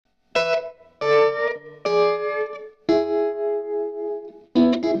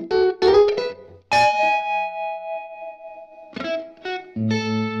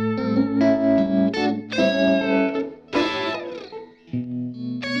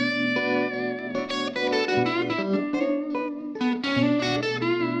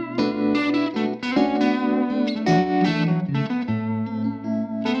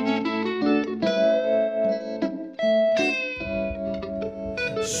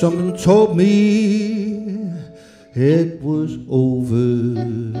Something told me it was over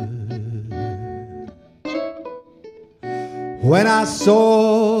when I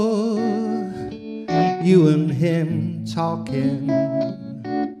saw you and him talking.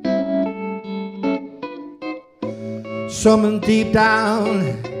 Something deep down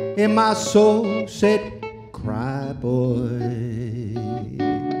in my soul said, cry, boy.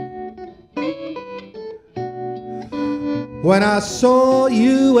 When I saw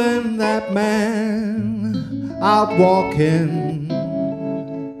you and that man out walking,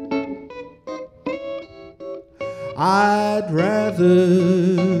 I'd rather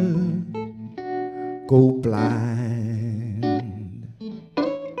go blind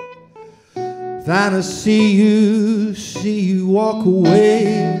than to see you walk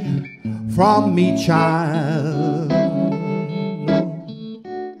away from me, child.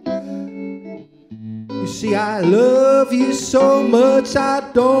 You see, I love you so much, I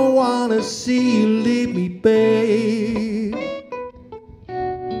don't want to see you leave me, babe.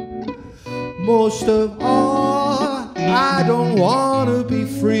 Most of all, I don't want to be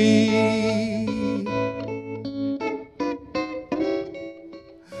free.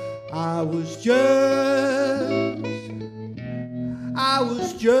 I was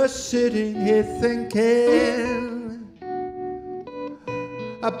just sitting here thinking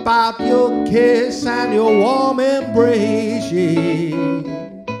about your kiss and your warm embrace, yeah.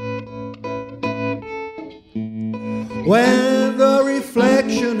 When the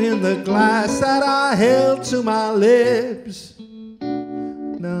reflection in the glass that I held to my lips,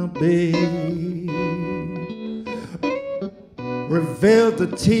 now babe, revealed the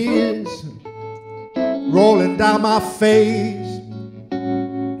tears rolling down my face.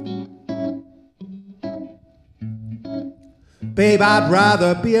 Babe, I'd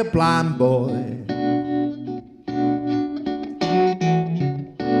rather be a blind boy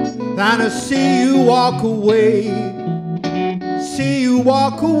than to see you walk away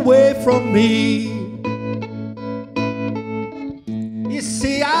from me. You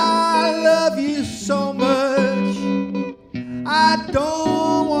see, I love you so much, I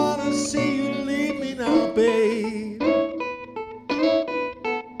don't want to see you leave me now, babe.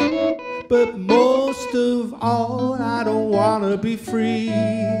 But most of all, I don't want to be free.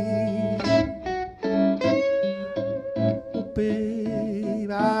 Oh, babe,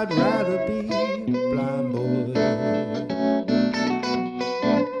 I'd rather be